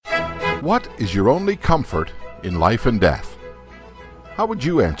What is your only comfort in life and death? How would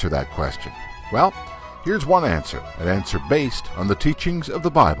you answer that question? Well, here's one answer, an answer based on the teachings of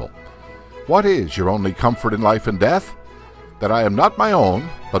the Bible. What is your only comfort in life and death? That I am not my own,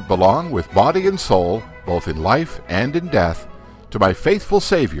 but belong with body and soul, both in life and in death, to my faithful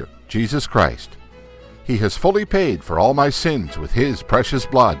Savior, Jesus Christ. He has fully paid for all my sins with His precious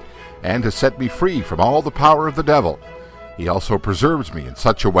blood, and has set me free from all the power of the devil. He also preserves me in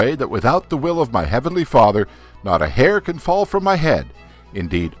such a way that without the will of my heavenly Father, not a hair can fall from my head.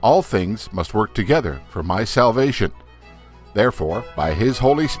 Indeed, all things must work together for my salvation. Therefore, by His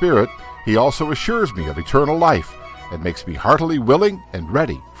Holy Spirit, He also assures me of eternal life, and makes me heartily willing and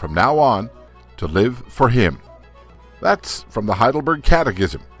ready from now on to live for Him. That's from the Heidelberg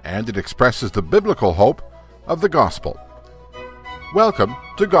Catechism, and it expresses the biblical hope of the gospel. Welcome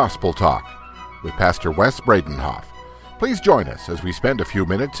to Gospel Talk with Pastor Wes Bredenhoff. Please join us as we spend a few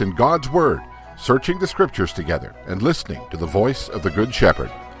minutes in God's Word, searching the Scriptures together and listening to the voice of the Good Shepherd.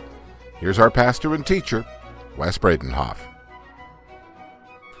 Here's our pastor and teacher, Wes Bredenhoff.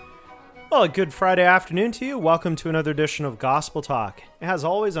 Well, a good Friday afternoon to you. Welcome to another edition of Gospel Talk. As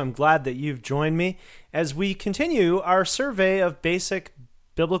always, I'm glad that you've joined me as we continue our survey of basic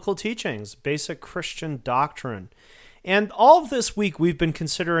biblical teachings, basic Christian doctrine. And all of this week, we've been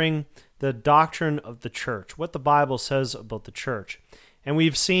considering the doctrine of the church, what the Bible says about the church. And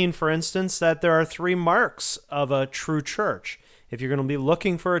we've seen, for instance, that there are three marks of a true church. If you're going to be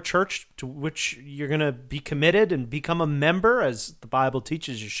looking for a church to which you're going to be committed and become a member, as the Bible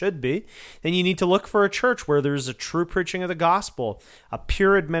teaches you should be, then you need to look for a church where there's a true preaching of the gospel, a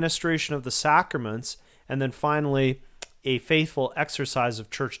pure administration of the sacraments, and then finally, a faithful exercise of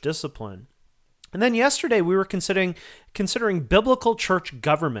church discipline. And then yesterday we were considering biblical church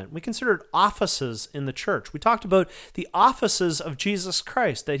government. We considered offices in the church. We talked about the offices of Jesus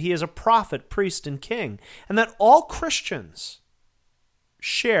Christ, that He is a prophet, priest, and king, and that all Christians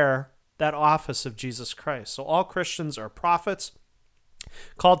share that office of Jesus Christ. So all Christians are prophets,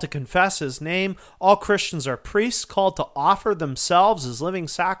 called to confess His name. All Christians are priests, called to offer themselves as living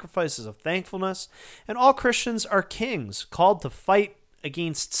sacrifices of thankfulness. And all Christians are kings, called to fight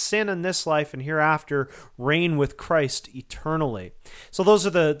against sin in this life and hereafter reign with Christ eternally. So those are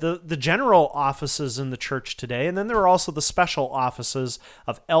the general offices in the church today. And then there are also the special offices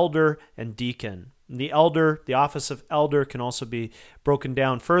of elder and deacon. The office of elder can also be broken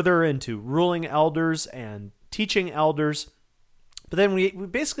down further into ruling elders and teaching elders. But then we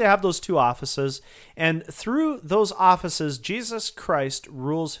basically have those two offices, and through those offices, Jesus Christ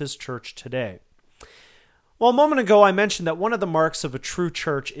rules His church today. Well, a moment ago, I mentioned that one of the marks of a true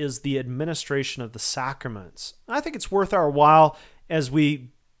church is the administration of the sacraments. I think it's worth our while as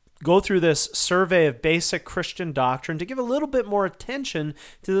we go through this survey of basic Christian doctrine to give a little bit more attention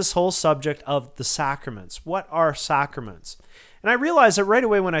to this whole subject of the sacraments. What are sacraments? And I realize that right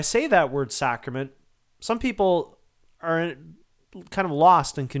away when I say that word sacrament, some people are kind of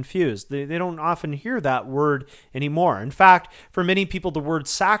lost and confused. They don't often hear that word anymore. In fact, for many people, the word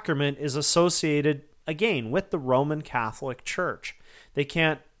sacrament is associated again, with the Roman Catholic Church. They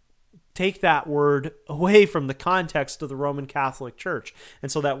can't take that word away from the context of the Roman Catholic Church,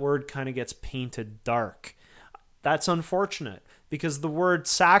 and so that word kind of gets painted dark. That's unfortunate, because the word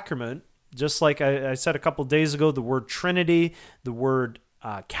sacrament, just like I said a couple days ago, the word Trinity, the word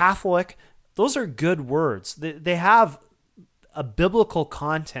Catholic, those are good words. They have a biblical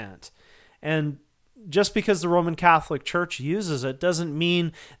content, and just because the Roman Catholic Church uses it doesn't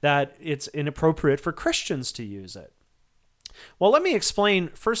mean that it's inappropriate for Christians to use it. Well, let me explain,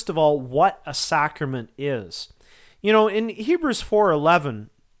 first of all, what a sacrament is. You know, in Hebrews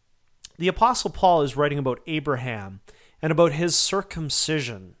 4:11, the Apostle Paul is writing about Abraham and about his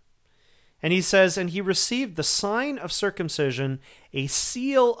circumcision. And he says, and he received the sign of circumcision, a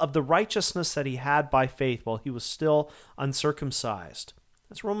seal of the righteousness that he had by faith while he was still uncircumcised.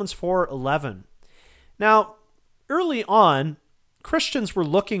 That's Romans 4:11. Now, early on, Christians were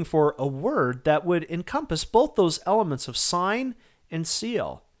looking for a word that would encompass both those elements of sign and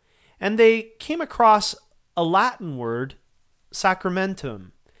seal. And they came across a Latin word,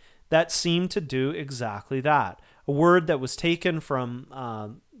 sacramentum, that seemed to do exactly that. A word that was taken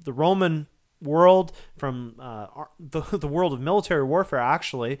from the Roman world, from the world of military warfare,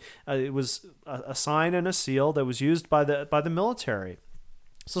 actually. It was a sign and a seal that was used by the military.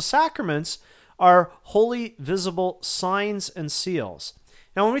 So sacraments are holy, visible signs and seals.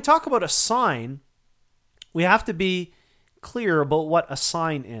 Now, when we talk about a sign, we have to be clear about what a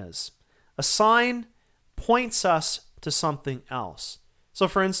sign is. A sign points us to something else. So,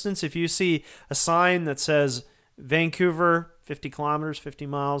 for instance, if you see a sign that says Vancouver 50 kilometers, 50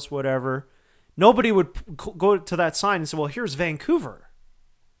 miles, whatever, nobody would go to that sign and say, well, here's Vancouver.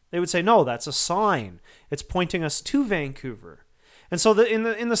 They would say, no, that's a sign. It's pointing us to Vancouver. And so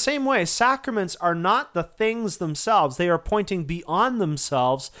in the same way, sacraments are not the things themselves. They are pointing beyond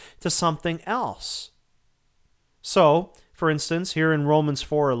themselves to something else. So, for instance, here in Romans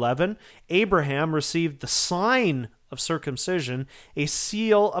 4:11, Abraham received the sign of circumcision, a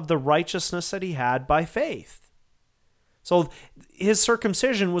seal of the righteousness that he had by faith. So his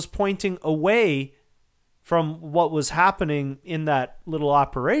circumcision was pointing away from what was happening in that little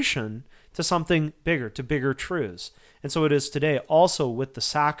operation to something bigger, to bigger truths. And so it is today also with the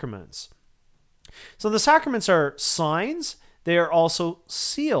sacraments. So the sacraments are signs. They are also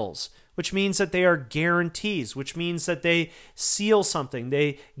seals, which means that they are guarantees, which means that they seal something.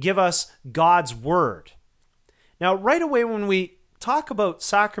 They give us God's word. Now, right away when we talk about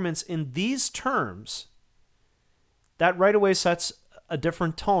sacraments in these terms, that right away sets a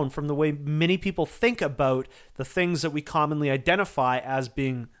different tone from the way many people think about the things that we commonly identify as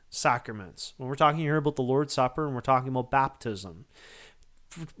being sacraments. When we're talking here about the Lord's Supper and we're talking about baptism,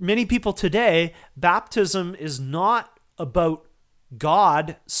 for many people today, baptism is not about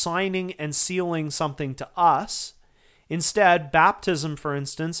God signing and sealing something to us. Instead, baptism, for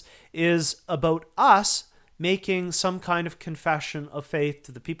instance, is about us making some kind of confession of faith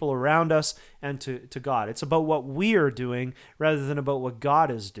to the people around us and to God. It's about what we are doing rather than about what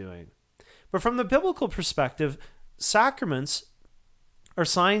God is doing. But from the biblical perspective, sacraments are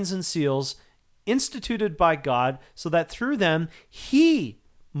signs and seals instituted by God so that through them He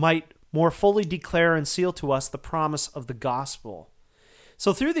might more fully declare and seal to us the promise of the gospel.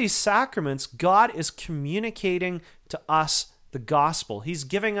 So through these sacraments, God is communicating to us the gospel. He's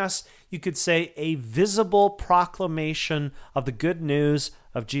giving us, you could say, a visible proclamation of the good news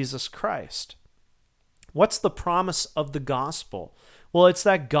of Jesus Christ. What's the promise of the gospel? Well, it's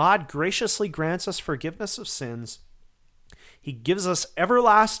that God graciously grants us forgiveness of sins. He gives us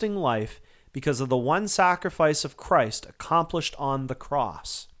everlasting life because of the one sacrifice of Christ accomplished on the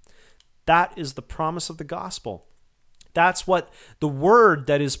cross. That is the promise of the gospel. That's what the word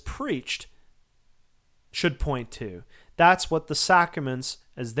that is preached should point to. That's what the sacraments,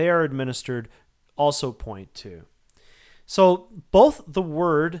 as they are administered, also point to. So both the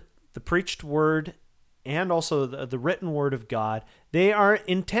word, the preached word, and also the written word of God, they are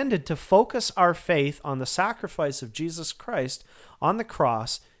intended to focus our faith on the sacrifice of Jesus Christ on the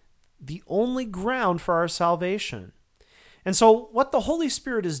cross, the only ground for our salvation. And so what the Holy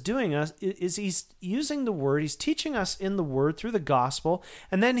Spirit is doing is he's using the word, he's teaching us in the word through the gospel,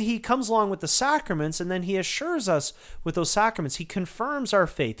 and then he comes along with the sacraments, and then he assures us with those sacraments. He confirms our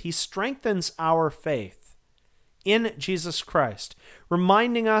faith. He strengthens our faith in Jesus Christ,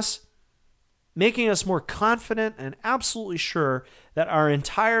 reminding us, making us more confident and absolutely sure that our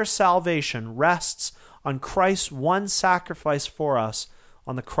entire salvation rests on Christ's one sacrifice for us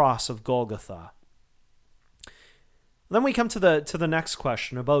on the cross of Golgotha. Then we come to the next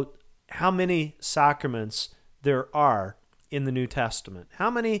question about how many sacraments there are in the New Testament. How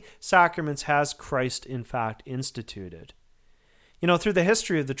many sacraments has Christ, in fact, instituted? You know, through the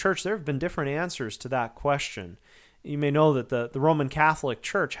history of the church, there have been different answers to that question. You may know that the Roman Catholic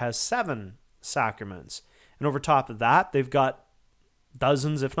Church has 7 sacraments. And over top of that, they've got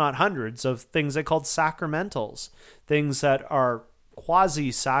dozens, if not hundreds, of things they called sacramentals, things that are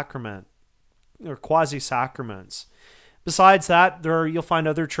quasi-sacrament or quasi-sacraments. Besides that, you'll find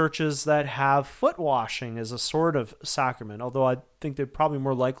other churches that have foot washing as a sort of sacrament, although I think they're probably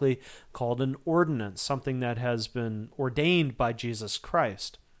more likely called an ordinance, something that has been ordained by Jesus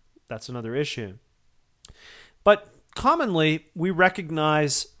Christ. That's another issue. But commonly, we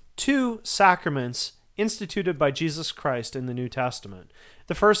recognize 2 sacraments instituted by Jesus Christ in the New Testament.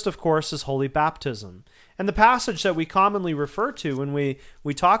 The first, of course, is holy baptism. And the passage that we commonly refer to when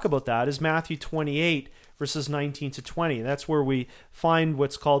we talk about that is Matthew 28, verses 19 to 20. That's where we find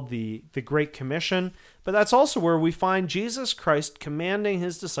what's called the Great Commission, but that's also where we find Jesus Christ commanding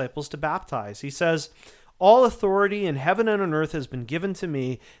his disciples to baptize. He says, "All authority in heaven and on earth has been given to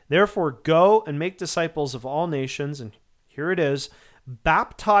me. Therefore go and make disciples of all nations," and here it is,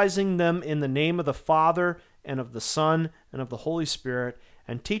 "baptizing them in the name of the Father and of the Son and of the Holy Spirit,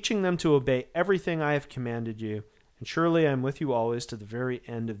 and teaching them to obey everything I have commanded you. And surely I am with you always to the very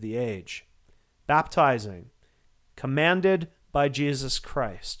end of the age." Baptizing, commanded by Jesus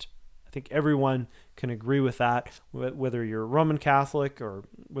Christ. I think everyone can agree with that, whether you're a Roman Catholic or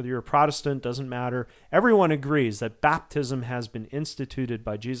whether you're a Protestant, doesn't matter. Everyone agrees that baptism has been instituted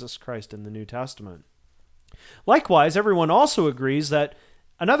by Jesus Christ in the New Testament. Likewise, everyone also agrees that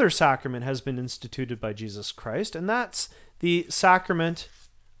another sacrament has been instituted by Jesus Christ, and that's the sacrament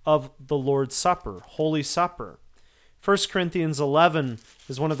of the Lord's Supper, Holy Supper. 1 Corinthians 11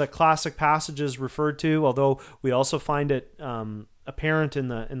 is one of the classic passages referred to, although we also find it apparent in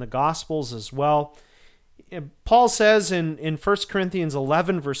the Gospels as well. Paul says in 1 Corinthians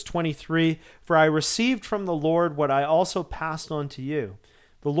 11, verse 23, "For I received from the Lord what I also passed on to you.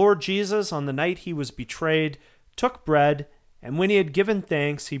 The Lord Jesus, on the night he was betrayed, took bread, and when he had given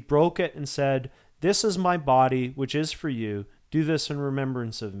thanks, he broke it and said, 'This is my body, which is for you. Do this in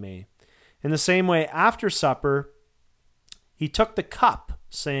remembrance of me.' In the same way, after supper, he took the cup,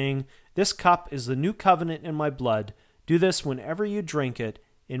 saying, 'This cup is the new covenant in my blood. Do this whenever you drink it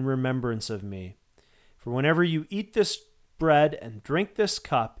in remembrance of me. For whenever you eat this bread and drink this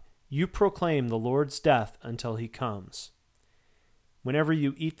cup, you proclaim the Lord's death until he comes.'" Whenever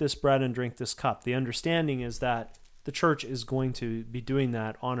you eat this bread and drink this cup, the understanding is that the church is going to be doing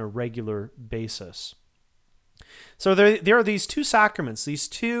that on a regular basis. So there are these two sacraments, these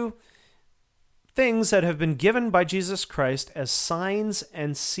two things that have been given by Jesus Christ as signs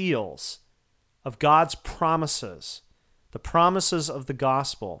and seals of God's promises, the promises of the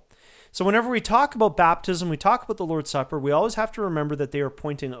gospel. So whenever we talk about baptism, we talk about the Lord's Supper, we always have to remember that they are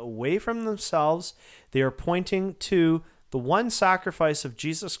pointing away from themselves. They are pointing to the one sacrifice of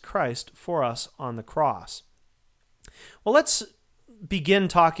Jesus Christ for us on the cross. Well, let's begin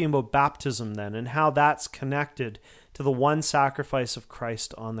talking about baptism then, and how that's connected to the one sacrifice of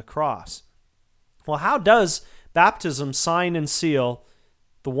Christ on the cross. Well, how does baptism sign and seal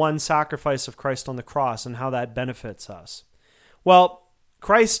the one sacrifice of Christ on the cross, and how that benefits us? Well,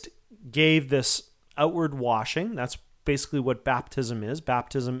 Christ gave this outward washing. That's basically what baptism is.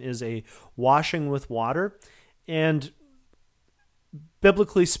 Baptism is a washing with water, and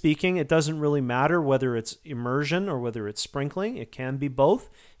biblically speaking, it doesn't really matter whether it's immersion or whether it's sprinkling. It can be both.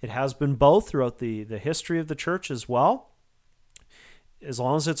 It has been both throughout the history of the church as well. As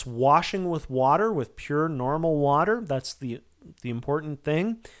long as it's washing with water, with pure normal water, that's the important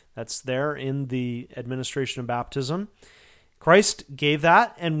thing. That's there in the administration of baptism. Christ gave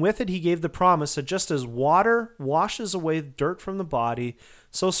that, and with it he gave the promise that just as water washes away dirt from the body,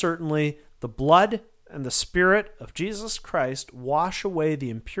 so certainly the blood and the Spirit of Jesus Christ wash away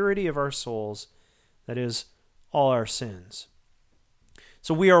the impurity of our souls, that is, all our sins.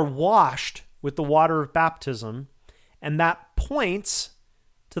 So we are washed with the water of baptism, and that points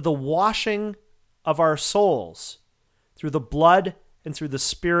to the washing of our souls through the blood and through the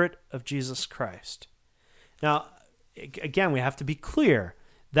Spirit of Jesus Christ. Now, again, we have to be clear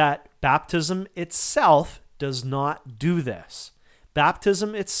that baptism itself does not do this.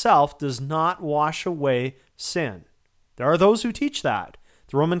 Baptism itself does not wash away sin. There are those who teach that.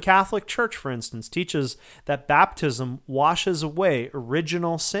 The Roman Catholic Church, for instance, teaches that baptism washes away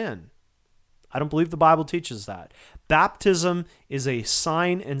original sin. I don't believe the Bible teaches that. Baptism is a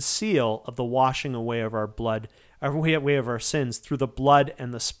sign and seal of the washing away of our blood, away of our sins through the blood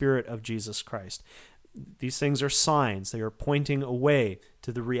and the Spirit of Jesus Christ. These things are signs. They are pointing away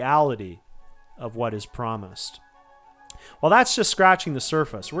to the reality of what is promised. Well, that's just scratching the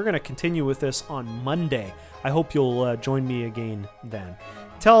surface. We're going to continue with this on Monday. I hope you'll join me again then.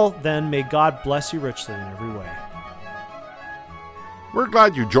 Till then, may God bless you richly in every way. We're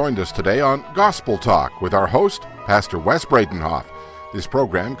glad you joined us today on Gospel Talk with our host, Pastor Wes Breitenhoff. This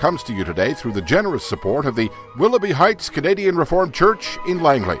program comes to you today through the generous support of the Willoughby Heights Canadian Reformed Church in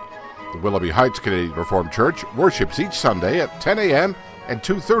Langley. The Willoughby Heights Canadian Reformed Church worships each Sunday at 10 a.m. and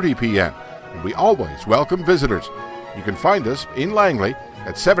 2:30 p.m., and we always welcome visitors. You can find us in Langley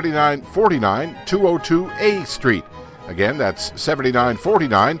at 7949 202A Street. Again, that's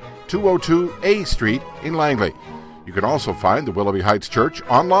 7949 202A Street in Langley. You can also find the Willoughby Heights Church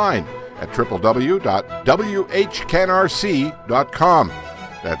online at www.whcanrc.com.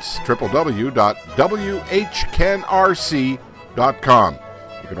 That's www.whcanrc.com.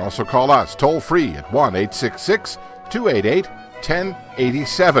 You can also call us toll-free at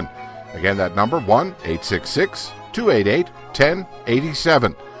 1-866-288-1087. Again, that number,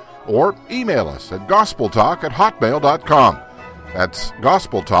 1-866-288-1087. Or email us at gospeltalk@hotmail.com. That's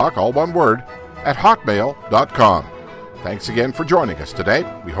gospeltalk, all one word, at hotmail.com. Thanks again for joining us today.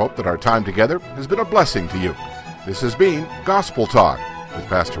 We hope that our time together has been a blessing to you. This has been Gospel Talk with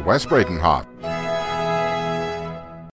Pastor Wes Breitenhoff.